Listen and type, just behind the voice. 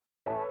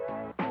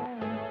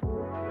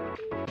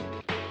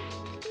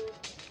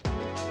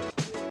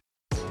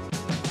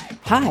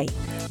Hi,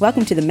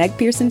 welcome to the Meg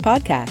Pearson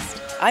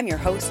Podcast. I'm your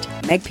host,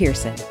 Meg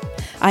Pearson.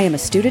 I am a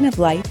student of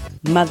life,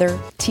 mother,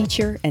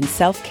 teacher, and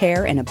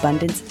self-care and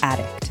abundance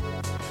addict.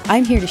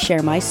 I'm here to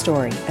share my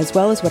story, as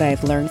well as what I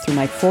have learned through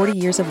my 40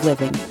 years of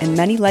living and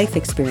many life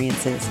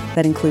experiences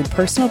that include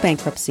personal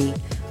bankruptcy,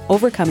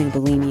 overcoming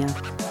bulimia,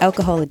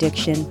 alcohol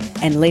addiction,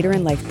 and later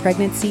in life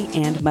pregnancy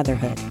and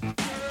motherhood.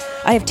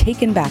 I have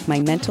taken back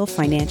my mental,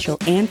 financial,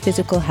 and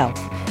physical health,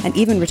 and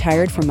even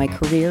retired from my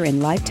career in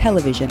live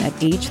television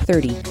at age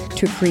 30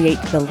 to create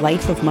the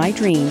life of my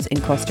dreams in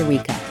Costa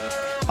Rica.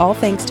 All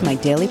thanks to my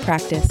daily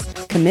practice,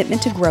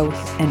 commitment to growth,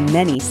 and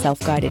many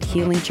self-guided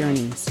healing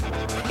journeys.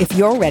 If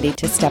you're ready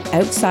to step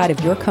outside of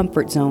your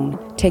comfort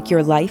zone, take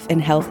your life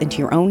and health into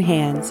your own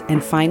hands,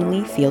 and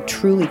finally feel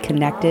truly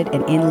connected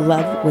and in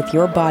love with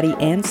your body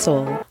and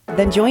soul,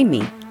 then join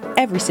me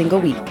every single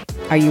week.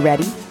 Are you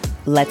ready?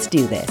 Let's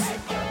do this.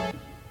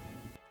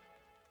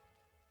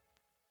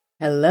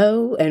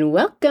 Hello and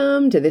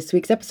welcome to this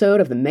week's episode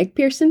of the Meg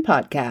Pearson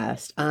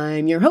Podcast.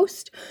 I'm your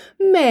host,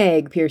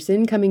 Meg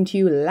Pearson, coming to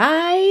you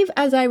live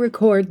as I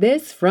record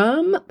this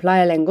from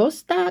Playa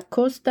Langosta,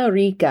 Costa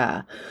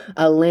Rica,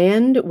 a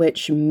land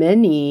which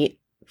many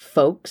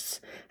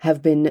folks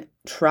have been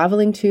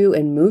traveling to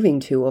and moving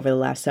to over the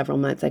last several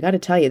months. I got to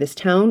tell you, this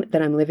town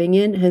that I'm living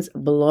in has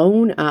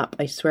blown up.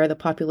 I swear the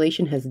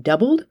population has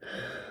doubled.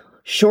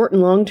 Short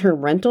and long-term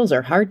rentals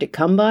are hard to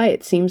come by.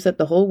 It seems that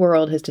the whole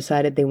world has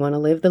decided they want to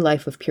live the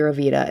life of Pura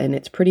Vida, and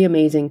it's pretty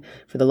amazing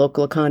for the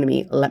local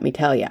economy, let me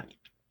tell you.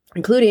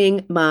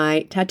 Including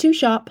my tattoo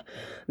shop,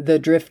 the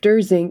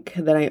Drifters Inc.,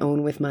 that I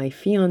own with my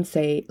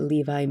fiancé,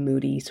 Levi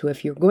Moody. So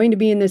if you're going to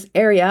be in this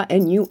area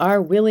and you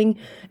are willing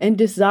and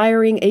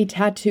desiring a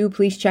tattoo,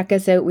 please check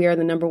us out. We are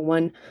the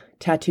 #1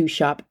 tattoo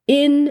shop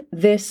in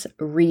this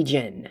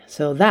region.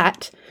 So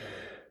that...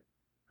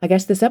 I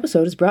guess this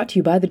episode is brought to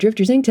you by the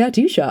Drifters Inc.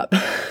 Tattoo Shop.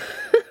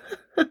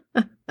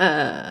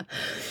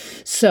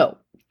 So,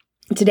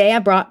 today I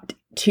brought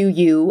to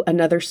you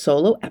another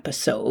solo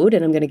episode,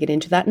 and I'm going to get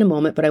into that in a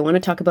moment, but I want to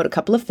talk about a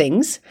couple of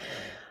things.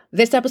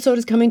 This episode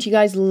is coming to you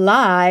guys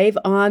live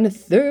on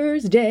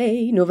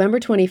Thursday, November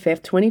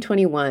 25th,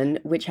 2021,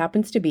 which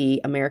happens to be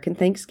American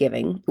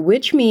Thanksgiving,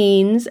 which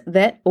means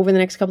that over the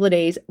next couple of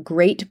days,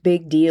 great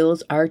big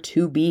deals are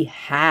to be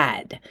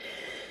had,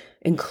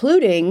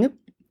 including...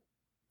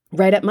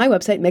 right at my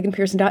website,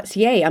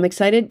 meganpearson.ca. I'm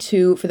excited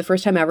to, for the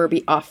first time ever,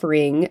 be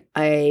offering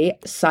a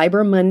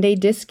Cyber Monday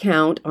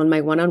discount on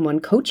my one-on-one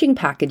coaching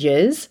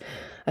packages.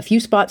 A few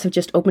spots have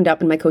just opened up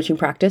in my coaching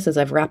practice as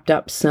I've wrapped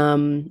up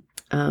some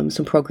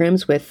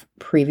programs with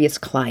previous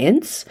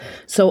clients.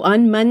 So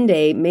on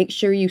Monday, make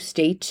sure you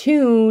stay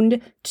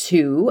tuned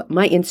to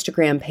my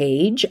Instagram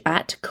page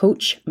at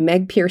Coach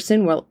Meg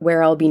Pearson,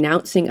 where I'll be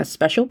announcing a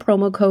special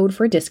promo code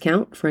for a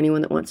discount for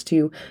anyone that wants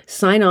to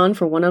sign on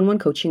for one-on-one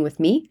coaching with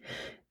me.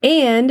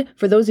 And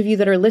for those of you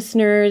that are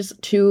listeners,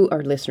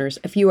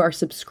 if you are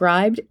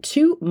subscribed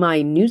to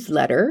my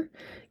newsletter,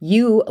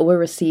 you will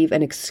receive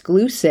an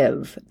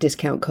exclusive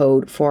discount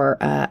code for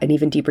an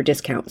even deeper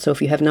discount. So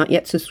if you have not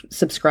yet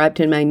subscribed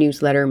to my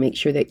newsletter, make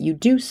sure that you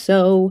do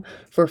so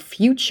for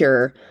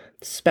future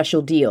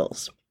special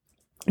deals.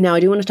 Now,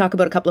 I do want to talk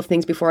about a couple of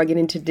things before I get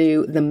into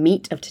the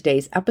meat of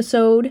today's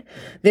episode.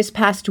 This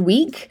past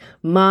week,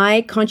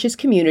 my conscious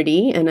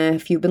community, and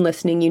if you've been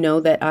listening, you know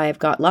that I've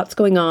got lots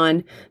going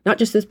on, not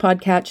just this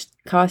podcast,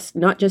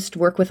 not just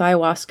work with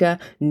ayahuasca,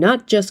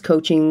 not just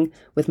coaching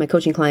with my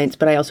coaching clients,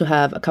 but I also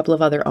have a couple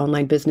of other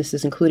online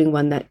businesses, including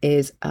one that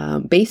is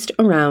based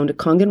around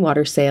Kangen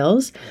water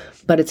sales.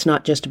 But it's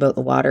not just about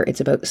the water.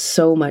 It's about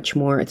so much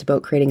more. It's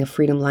about creating a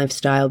freedom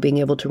lifestyle, being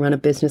able to run a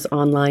business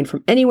online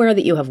from anywhere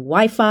that you have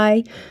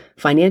Wi-Fi,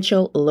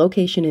 financial,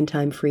 location, and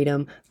time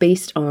freedom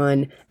based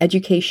on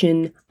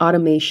education,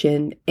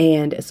 automation,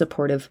 and a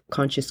supportive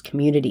conscious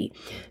community.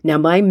 Now,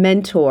 my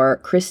mentor,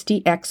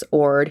 Christy X.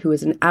 Ord, who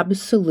is an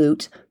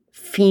absolute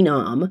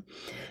phenom,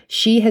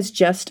 she has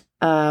just,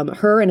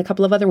 her and a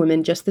couple of other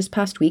women just this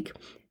past week,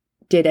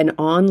 did an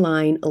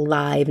online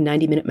live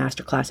 90-minute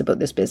masterclass about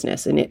this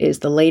business. And it is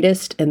the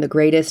latest and the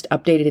greatest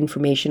updated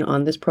information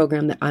on this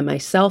program that I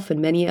myself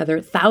and many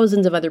other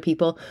thousands of other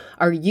people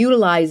are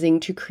utilizing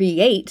to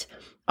create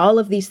all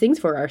of these things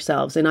for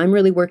ourselves. And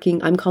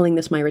I'm calling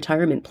this my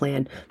retirement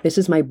plan. This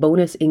is my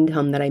bonus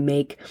income that I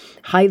make,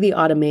 highly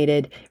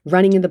automated,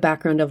 running in the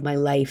background of my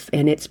life.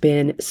 And it's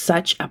been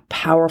such a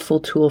powerful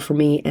tool for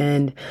me.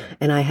 And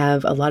I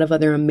have a lot of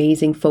other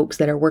amazing folks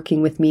that are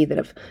working with me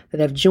that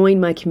have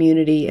joined my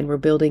community, and we're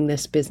building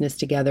this business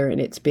together.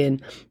 And it's been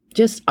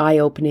just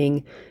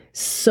eye-opening,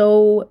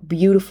 so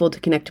beautiful to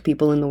connect to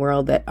people in the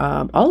world that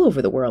all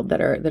over the world that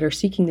are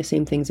seeking the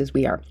same things as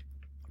we are.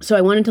 So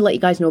I wanted to let you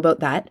guys know about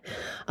that.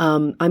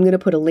 I'm going to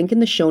put a link in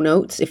the show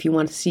notes if you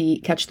want to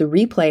catch the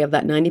replay of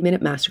that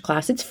 90-minute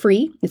masterclass. It's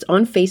free. It's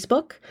on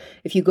Facebook.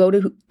 If you go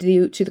to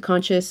the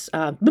conscious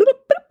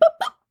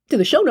to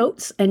the show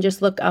notes and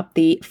just look up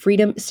the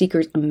Freedom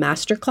Seekers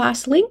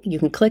Masterclass link. You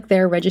can click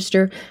there,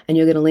 register, and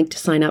you'll get a link to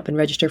sign up and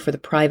register for the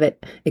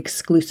private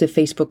exclusive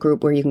Facebook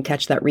group where you can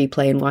catch that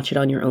replay and watch it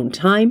on your own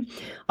time.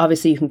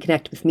 Obviously, you can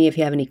connect with me if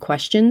you have any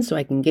questions so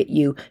I can get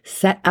you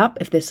set up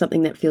if there's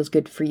something that feels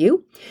good for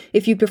you.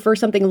 If you prefer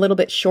something a little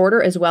bit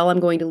shorter as well, I'm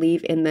going to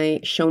leave in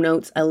the show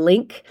notes a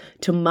link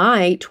to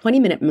my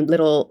 20-minute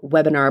little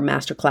webinar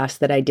masterclass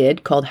that I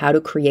did called How to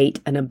Create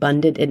an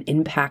Abundant and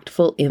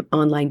Impactful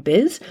Online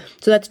Biz.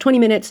 So that's 20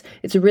 minutes.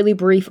 It's a really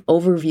brief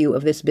overview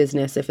of this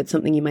business if it's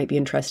something you might be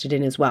interested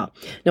in as well.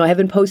 Now, I have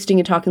been posting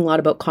and talking a lot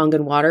about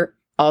Kangen water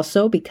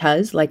also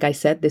because, like I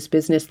said, this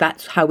business,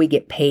 that's how we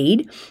get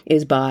paid,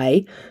 is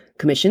by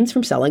commissions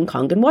from selling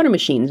Kangen water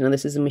machines. Now,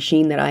 this is a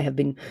machine that I have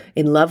been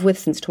in love with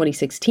since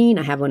 2016.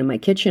 I have one in my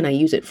kitchen. I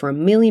use it for a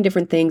million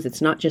different things.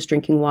 It's not just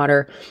drinking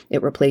water.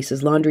 It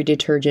replaces laundry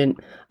detergent,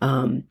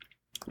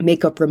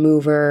 makeup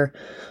remover,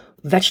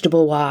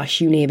 vegetable wash,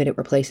 you name it, it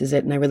replaces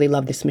it. And I really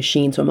love this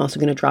machine. So I'm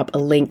also going to drop a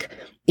link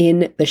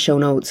in the show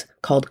notes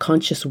called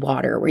Conscious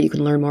Water, where you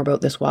can learn more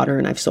about this water.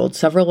 And I've sold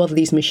several of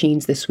these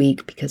machines this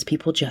week because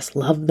people just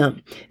love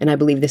them. And I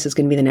believe this is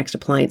going to be the next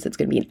appliance that's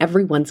going to be in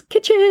everyone's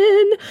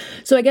kitchen.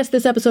 So I guess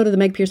this episode of the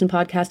Meg Pearson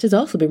podcast has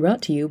also been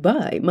brought to you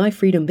by My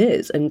Freedom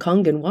Biz and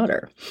Kangen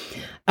Water.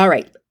 All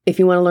right. If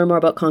you want to learn more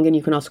about Kangen,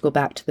 you can also go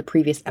back to the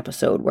previous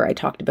episode where I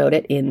talked about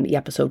it in the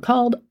episode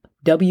called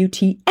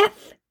WTF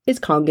is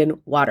Kangen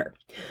water.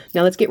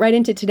 Now let's get right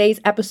into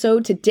today's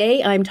episode.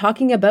 Today I'm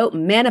talking about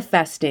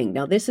manifesting.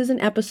 Now this is an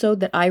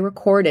episode that I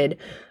recorded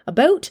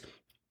about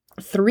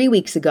 3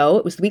 weeks ago.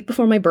 It was the week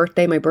before my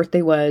birthday. My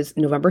birthday was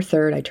November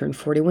 3rd. I turned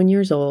 41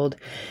 years old.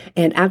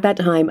 And at that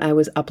time, I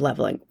was up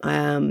leveling.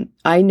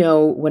 I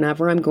know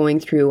whenever I'm going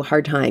through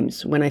hard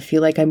times, when I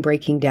feel like I'm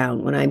breaking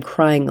down, when I'm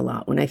crying a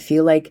lot, when I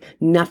feel like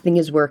nothing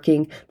is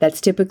working,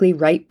 that's typically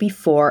right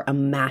before a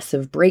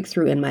massive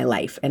breakthrough in my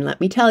life. And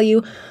let me tell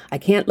you, I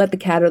can't let the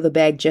cat out of the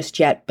bag just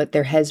yet, but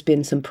there has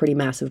been some pretty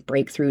massive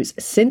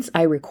breakthroughs since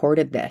I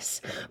recorded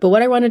this. But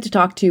what I wanted to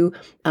talk to,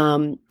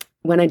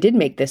 when I did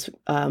make this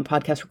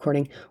podcast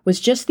recording, was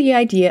just the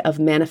idea of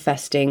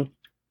manifesting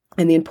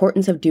and the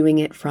importance of doing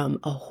it from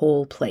a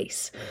whole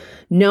place.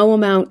 No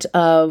amount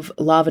of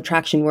law of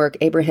attraction work,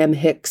 Abraham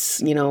Hicks,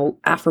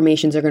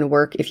 affirmations are going to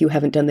work if you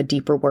haven't done the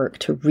deeper work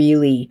to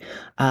really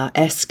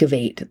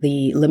excavate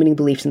the limiting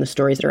beliefs and the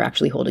stories that are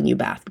actually holding you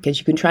back. Because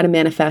you can try to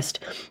manifest,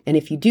 and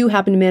if you do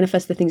happen to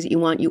manifest the things that you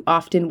want, you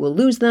often will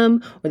lose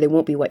them, or they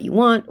won't be what you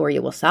want, or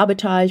you will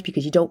sabotage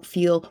because you don't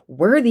feel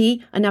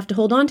worthy enough to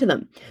hold on to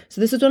them.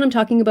 So this is what I'm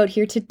talking about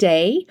here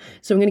today.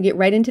 So I'm going to get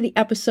right into the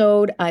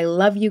episode. I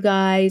love you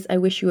guys. I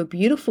wish you a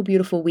beautiful,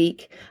 beautiful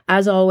week.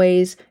 As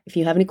always, if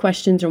you have any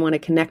questions or want to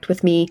connect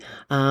with me,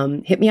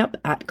 hit me up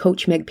at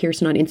Coach Meg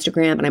Pearson on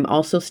Instagram. And I'm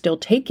also still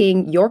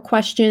taking your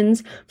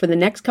questions for the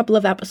next couple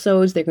of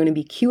episodes. They're going to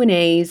be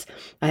Q&As.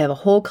 I have a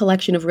whole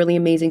collection of really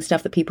amazing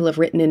stuff that people have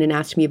written in and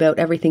asked me about,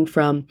 everything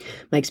from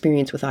my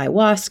experience with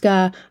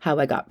ayahuasca, how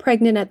I got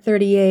pregnant at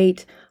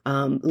 38,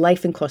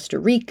 life in Costa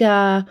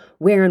Rica,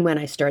 where and when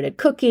I started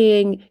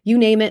cooking, you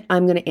name it,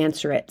 I'm going to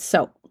answer it.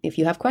 So if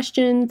you have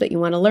questions that you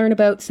want to learn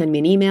about, send me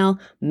an email,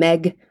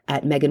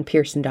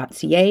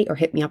 meg@meganpearson.ca, or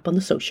hit me up on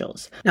the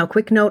socials. Now,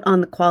 quick note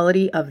on the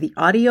quality of the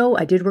audio.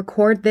 I did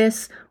record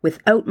this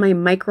without my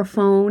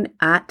microphone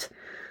at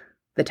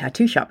the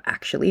tattoo shop,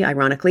 actually,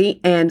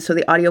 ironically. And so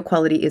the audio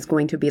quality is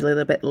going to be a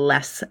little bit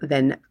less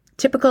than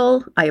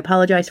typical. I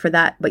apologize for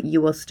that, but you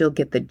will still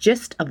get the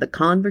gist of the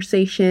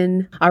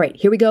conversation. All right,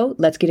 here we go.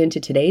 Let's get into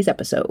today's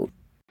episode.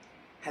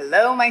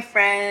 Hello, my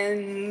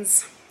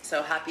friends.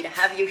 So happy to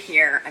have you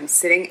here. I'm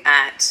sitting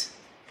at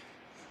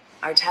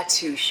our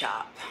tattoo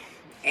shop,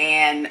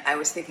 and I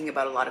was thinking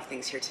about a lot of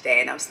things here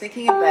today, and I was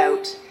thinking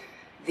about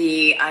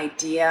the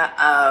idea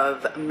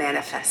of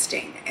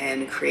manifesting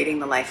and creating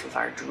the life of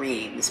our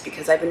dreams,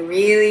 because I've been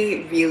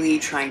really, really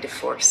trying to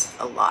force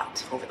a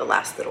lot over the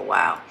last little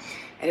while.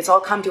 And it's all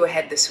come to a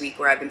head this week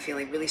where I've been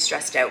feeling really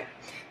stressed out,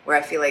 where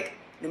I feel like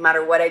no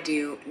matter what I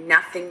do,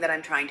 nothing that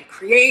I'm trying to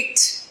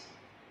create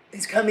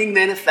is coming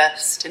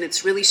manifest. And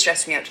it's really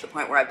stressed me out to the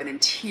point where I've been in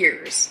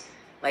tears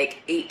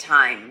like 8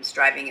 times,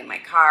 driving in my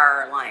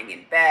car, lying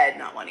in bed,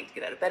 not wanting to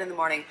get out of bed in the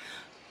morning,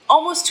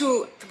 almost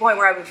to the point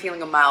where I've been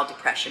feeling a mild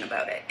depression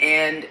about it.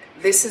 And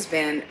this has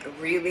been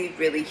really,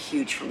 really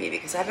huge for me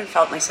because I haven't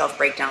felt myself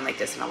break down like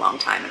this in a long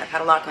time. And I've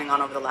had a lot going on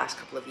over the last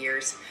couple of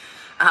years.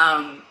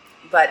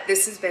 But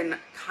this has been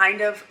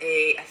kind of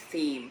a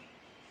theme.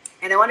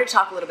 And I wanted to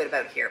talk a little bit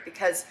about it here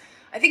because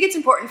I think it's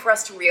important for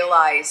us to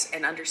realize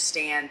and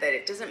understand that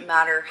it doesn't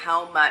matter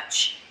how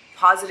much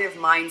positive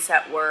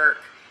mindset work,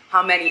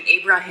 how many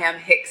Abraham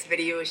Hicks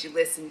videos you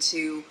listen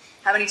to,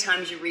 how many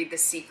times you read The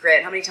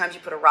Secret, how many times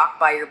you put a rock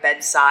by your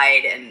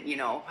bedside and,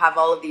 have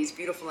all of these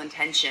beautiful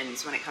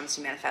intentions when it comes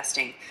to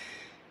manifesting.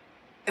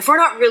 If we're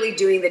not really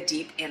doing the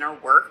deep inner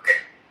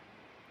work,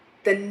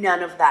 then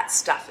none of that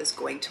stuff is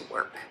going to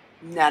work.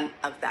 None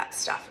of that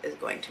stuff is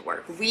going to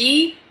work.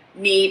 We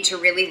need to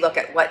really look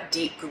at what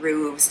deep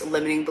grooves,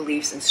 limiting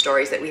beliefs, and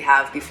stories that we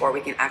have before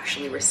we can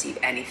actually receive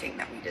anything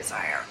that we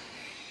desire.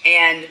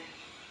 And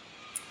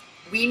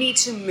we need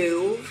to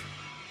move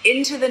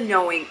into the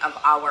knowing of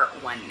our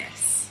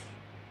oneness.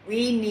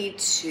 We need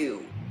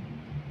to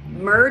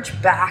merge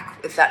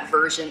back with that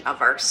version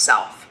of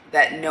ourself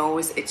that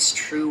knows its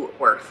true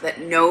worth,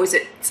 that knows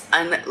its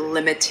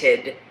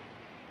unlimited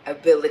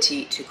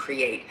ability to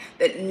create,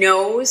 that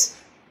knows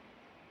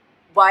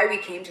why we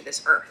came to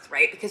this earth,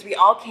 right? Because we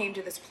all came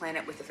to this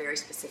planet with a very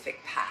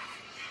specific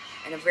path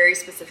and a very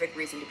specific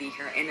reason to be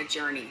here in a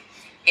journey.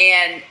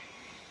 And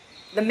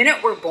the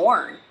minute we're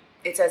born,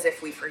 it's as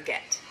if we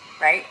forget,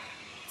 right?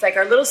 It's like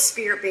our little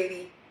spirit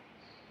baby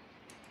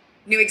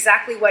knew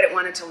exactly what it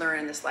wanted to learn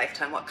in this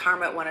lifetime, what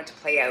karma it wanted to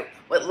play out,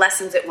 what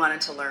lessons it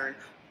wanted to learn,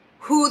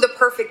 who the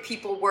perfect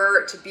people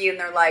were to be in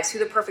their lives, who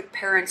the perfect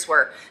parents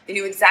were. They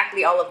knew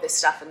exactly all of this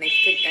stuff,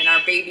 and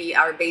our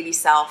baby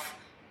self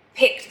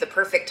picked the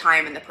perfect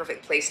time and the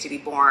perfect place to be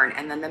born.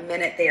 And then the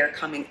minute they are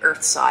coming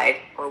earthside,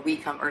 or we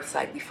come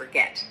earthside, we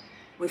forget.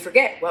 We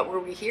forget what were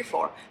we here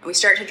for. And we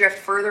start to drift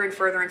further and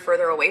further and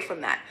further away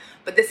from that.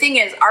 But the thing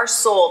is, our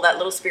soul, that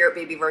little spirit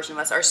baby version of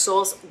us, our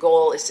soul's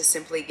goal is to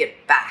simply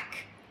get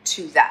back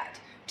to that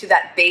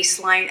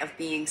baseline of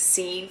being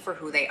seen for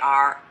who they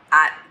are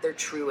at their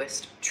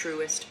truest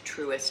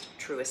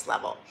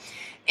level.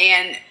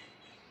 And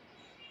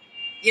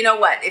you know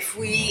what? If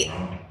we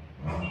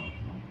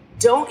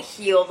don't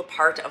heal the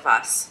part of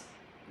us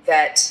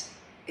that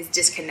is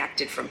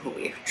disconnected from who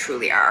we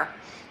truly are,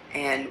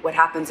 and what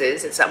happens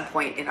is, at some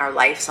point in our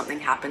life, something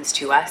happens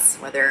to us,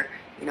 whether,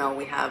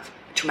 we have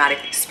a traumatic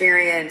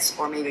experience,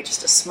 or maybe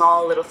just a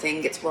small little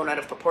thing gets blown out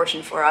of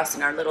proportion for us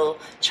in our little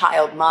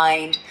child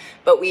mind,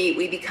 but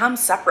we become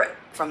separate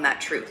from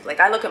that truth. Like,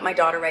 I look at my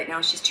daughter right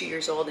now, she's 2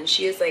 years old, and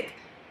she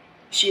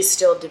is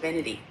still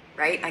divinity,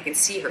 right? I can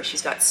see her.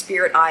 She's got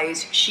spirit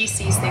eyes. She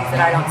sees things that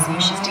I don't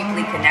see. She's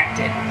deeply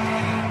connected.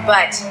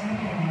 But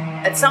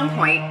at some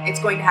point, it's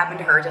going to happen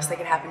to her just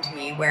like it happened to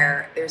me,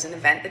 where there's an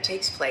event that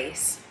takes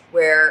place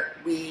where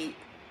we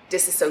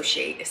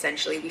disassociate,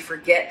 essentially. We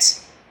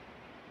forget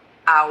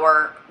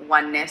our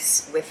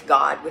oneness with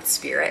God, with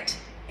spirit,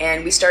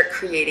 and we start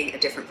creating a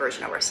different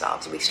version of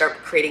ourselves. We start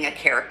creating a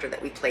character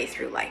that we play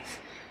through life,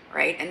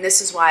 right? And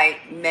this is why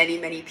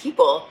many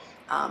people,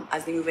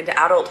 as they move into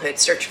adulthood,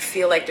 start to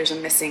feel like there's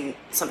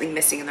something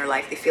missing in their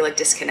life. They feel a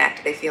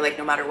disconnect. They feel like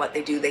no matter what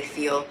they do, they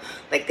feel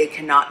like they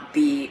cannot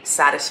be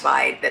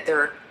satisfied, that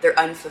they're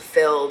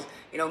unfulfilled.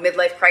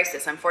 Midlife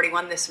crisis. I'm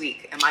 41 this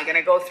week. Am I going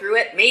to go through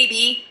it?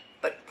 Maybe,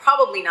 but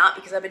probably not,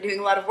 because I've been doing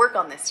a lot of work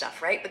on this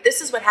stuff, right? But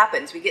this is what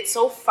happens. We get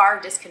so far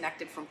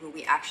disconnected from who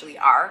we actually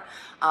are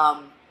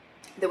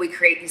that we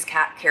create these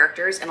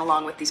characters, and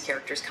along with these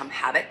characters come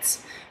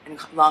habits, and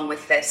along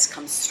with this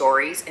come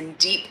stories and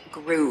deep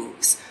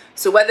grooves.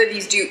 So whether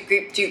these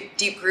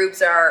deep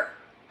grooves are,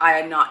 I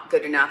am not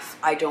good enough,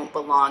 I don't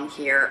belong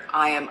here,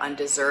 I am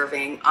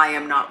undeserving, I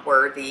am not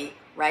worthy,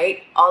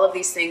 right? All of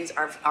these things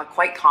are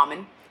quite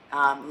common.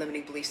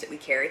 Limiting beliefs that we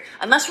carry.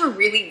 Unless we're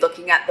really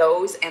looking at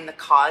those and the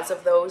cause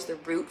of those, the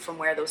root from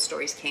where those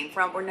stories came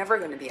from, we're never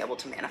going to be able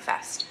to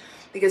manifest.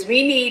 Because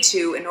we need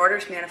to, in order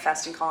to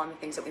manifest and call on the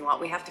things that we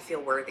want, we have to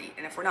feel worthy.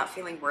 And if we're not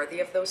feeling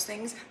worthy of those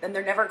things, then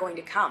they're never going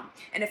to come.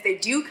 And if they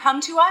do come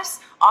to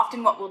us,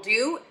 often what we'll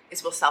do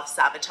is we'll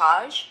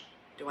self-sabotage.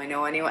 Do I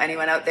know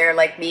anyone out there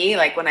like me?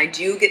 Like, when I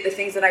do get the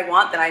things that I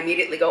want, then I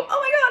immediately go, oh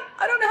my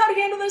God, I don't know how to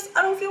handle this.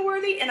 I don't feel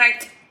worthy. And I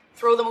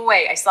throw them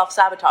away. I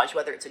self-sabotage,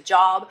 whether it's a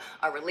job,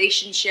 a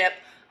relationship,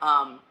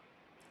 a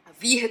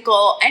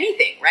vehicle,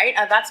 anything, right?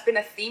 That's been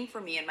a theme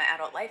for me in my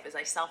adult life, is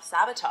I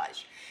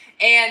self-sabotage.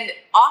 And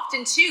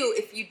often too,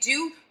 if you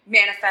do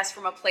manifest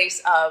from a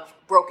place of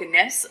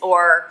brokenness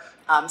or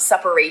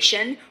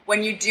separation,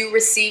 when you do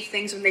receive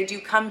things, when they do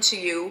come to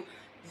you,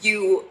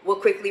 you will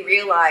quickly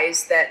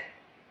realize that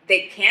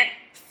they can't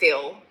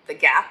fill the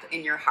gap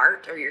in your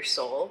heart or your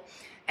soul,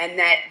 and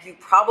that you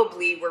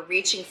probably were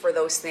reaching for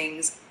those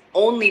things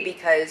only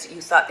because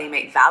you thought they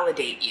might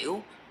validate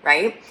you,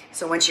 right?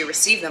 So once you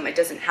receive them, it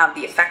doesn't have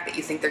the effect that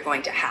you think they're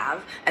going to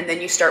have. And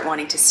then you start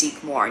wanting to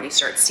seek more, and you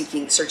start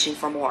searching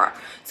for more.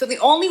 So the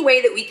only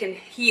way that we can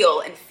heal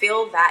and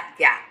fill that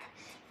gap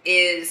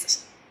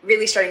is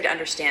really starting to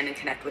understand and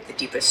connect with the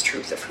deepest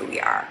truth of who we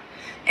are,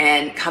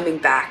 and coming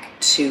back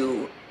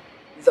to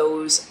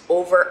those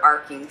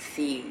overarching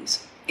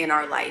themes in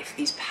our life,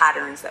 these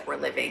patterns that we're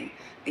living,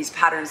 these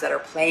patterns that are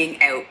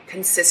playing out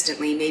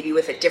consistently, maybe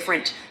with a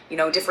different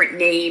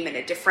name and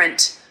a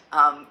different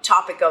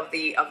topic of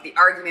the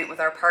argument with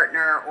our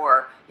partner,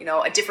 or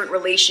a different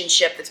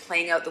relationship that's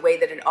playing out the way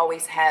that it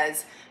always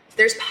has. If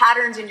there's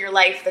patterns in your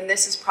life, then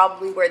this is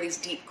probably where these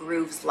deep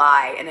grooves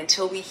lie. And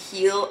until we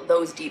heal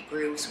those deep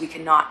grooves, we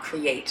cannot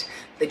create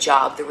the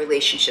job, the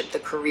relationship, the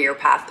career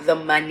path, the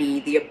money,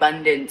 the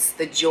abundance,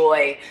 the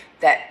joy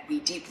that we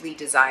deeply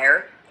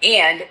desire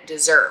and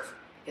deserve,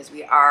 because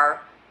we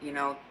are,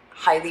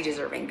 highly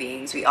deserving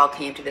beings. We all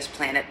came to this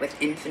planet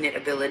with infinite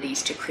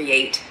abilities to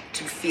create,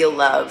 to feel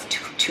love,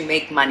 to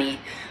make money,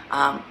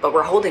 but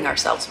we're holding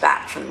ourselves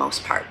back for the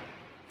most part.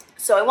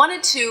 So I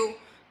wanted to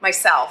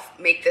myself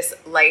make this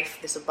life,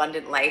 this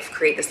abundant life,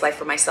 create this life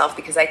for myself,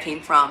 because I came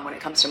from, when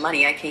it comes to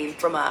money, I came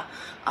from a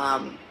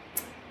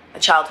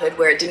childhood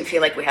where it didn't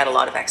feel like we had a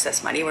lot of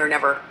excess money. We were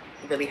never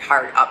really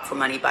hard up for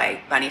money by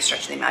any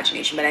stretch of the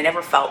imagination, but I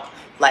never felt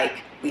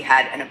like we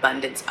had an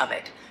abundance of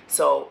it.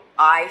 So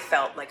I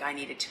felt like I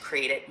needed to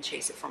create it and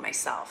chase it for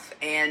myself.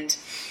 And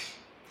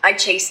I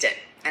chased it,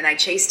 and I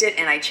chased it,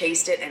 and I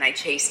chased it, and I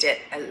chased it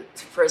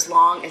for as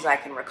long as I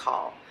can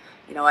recall.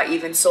 You know, I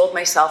even sold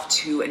myself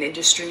to an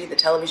industry, the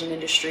television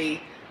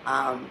industry,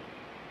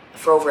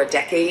 for over a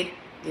decade,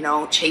 you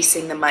know,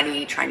 chasing the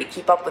money, trying to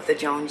keep up with the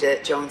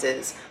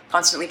Joneses,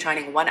 constantly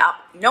trying to one up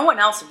no one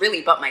else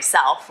really but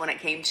myself when it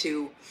came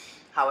to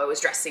how I was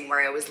dressing,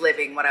 where I was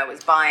living, what I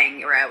was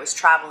buying, where I was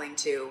traveling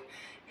to.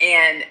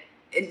 And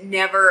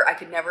I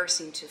could never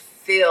seem to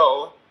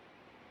fill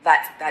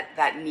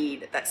that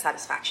need, that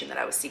satisfaction that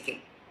I was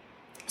seeking.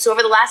 So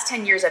over the last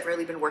 10 years, I've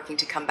really been working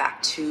to come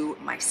back to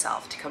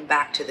myself, to come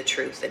back to the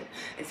truth,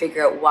 and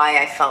figure out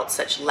why I felt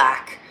such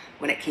lack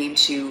when it came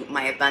to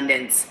my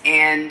abundance.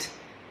 And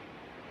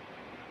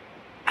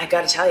I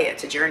got to tell you,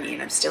 it's a journey,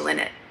 and I'm still in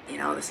it. You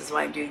know, this is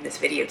why I'm doing this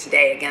video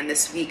today. Again,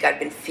 this week, I've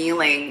been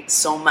feeling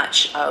so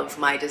much of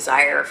my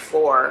desire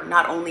for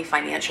not only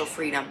financial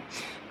freedom,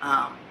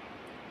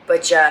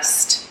 but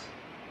just,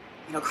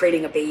 you know,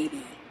 creating a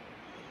baby,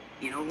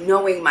 you know,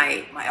 knowing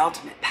my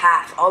ultimate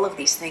path. All of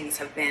these things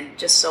have been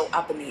just so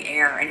up in the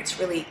air, and it's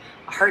really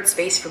a hard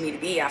space for me to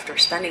be after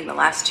spending the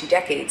last 2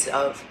 decades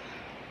of,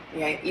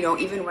 you know,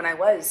 even when I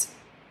was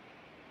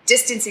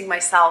distancing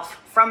myself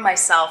from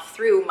myself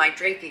through my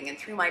drinking and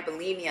through my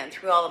bulimia and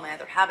through all of my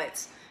other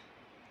habits.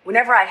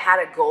 Whenever I had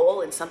a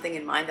goal and something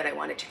in mind that I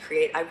wanted to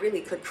create, I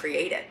really could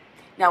create it.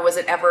 Now, was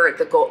it ever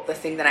the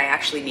thing that I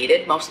actually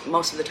needed?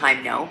 Most of the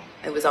time, no.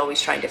 I was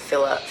always trying to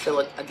fill a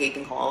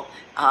gaping hole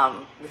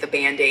with a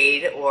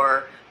Band-Aid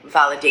or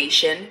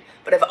validation.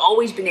 But I've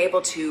always been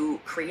able to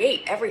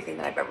create everything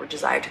that I've ever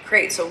desired to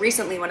create. So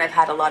recently, when I've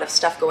had a lot of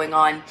stuff going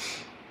on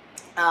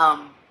that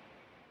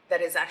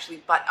has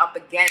actually butt up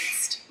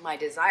against my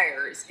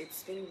desires,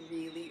 it's been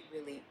really,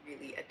 really,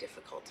 really a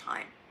difficult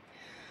time.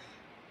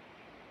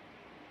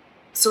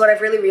 So what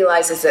I've really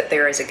realized is that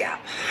there is a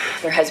gap.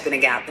 There has been a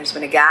gap. There's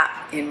been a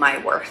gap in my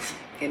worth,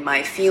 in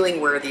my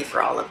feeling worthy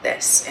for all of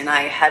this. And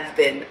I have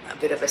been a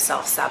bit of a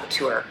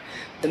self-saboteur.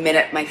 The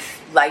minute my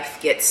life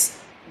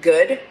gets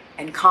good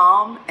and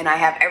calm and I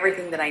have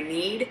everything that I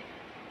need,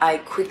 I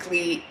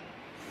quickly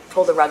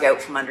pull the rug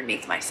out from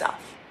underneath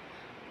myself.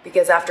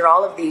 Because after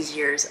all of these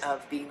years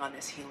of being on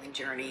this healing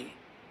journey,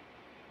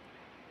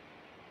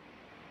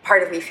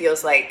 part of me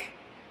feels like,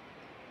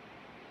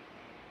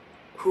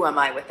 who am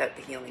I without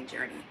the healing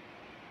journey?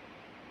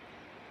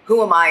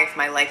 Who am I if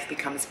my life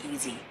becomes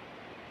easy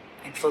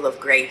and full of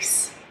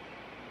grace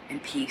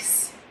and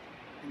peace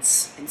and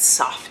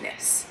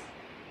softness?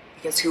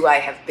 Because who I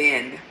have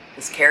been,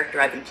 this character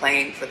I've been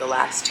playing for the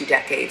last 2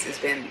 decades, has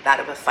been that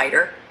of a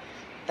fighter,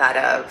 that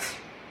of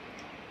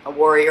a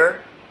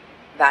warrior,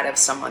 that of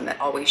someone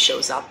that always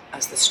shows up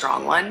as the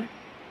strong one.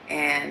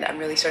 And I'm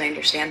really starting to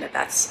understand that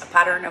that's a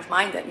pattern of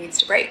mine that needs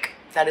to break.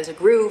 That is a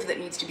groove that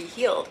needs to be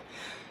healed.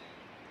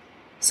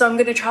 So I'm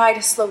going to try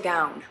to slow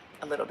down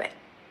a little bit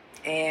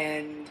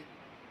and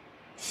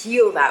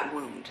heal that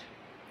wound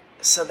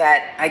so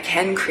that I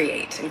can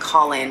create and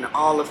call in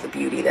all of the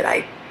beauty that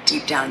I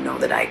deep down know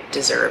that I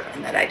deserve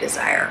and that I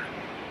desire.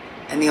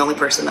 And the only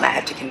person that I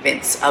have to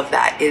convince of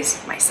that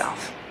is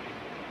myself.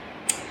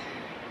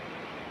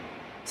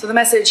 So the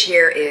message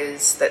here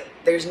is that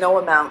there's no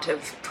amount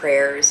of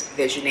prayers,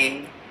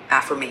 visioning,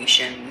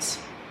 affirmations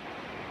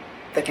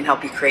that can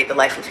help you create the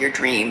life of your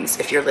dreams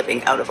if you're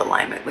living out of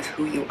alignment with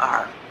who you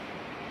are,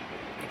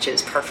 which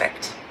is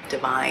perfect,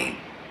 divine,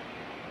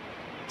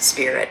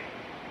 spirit,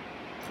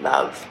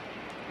 love,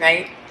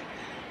 right?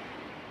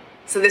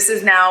 So this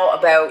is now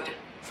about,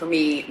 for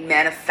me,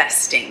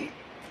 manifesting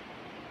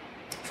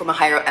from a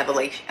higher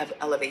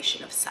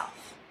elevation of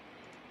self.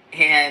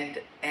 And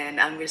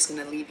I'm just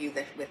going to leave you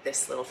with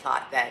this little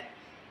thought that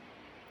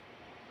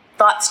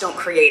thoughts don't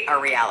create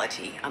our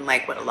reality,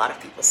 unlike what a lot of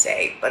people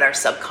say, but our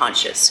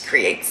subconscious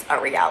creates our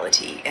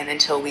reality. And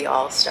until we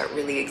all start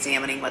really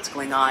examining what's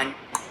going on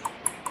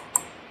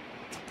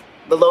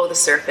below the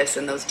surface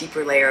in those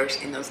deeper layers,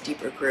 in those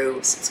deeper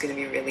grooves, it's going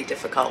to be really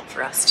difficult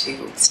for us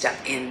to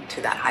step into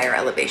that higher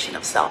elevation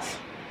of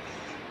self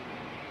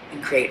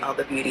and create all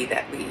the beauty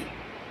that we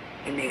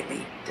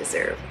innately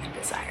deserve and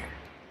desire.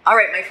 All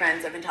right, my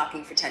friends, I've been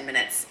talking for 10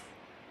 minutes.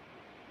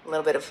 A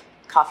little bit of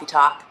coffee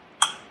talk.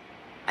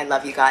 I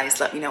love you guys.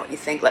 Let me know what you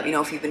think. Let me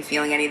know if you've been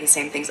feeling any of the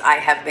same things I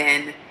have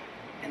been.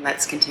 And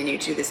let's continue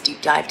to do this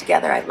deep dive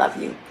together. I love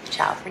you.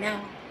 Ciao for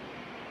now.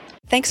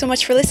 Thanks so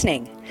much for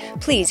listening.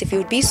 Please, if you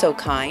would be so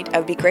kind, I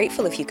would be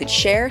grateful if you could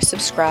share,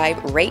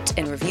 subscribe, rate,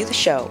 and review the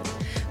show.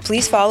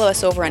 Please follow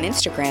us over on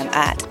Instagram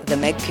at The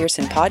Meg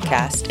Pearson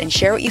Podcast and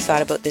share what you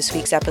thought about this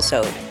week's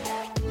episode.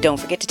 Don't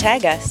forget to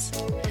tag us.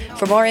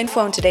 For more info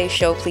on today's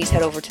show, please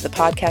head over to the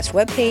podcast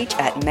webpage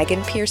at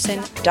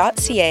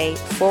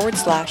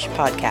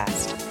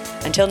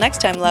meganpearson.ca/podcast. Until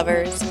next time,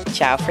 lovers,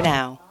 ciao for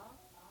now.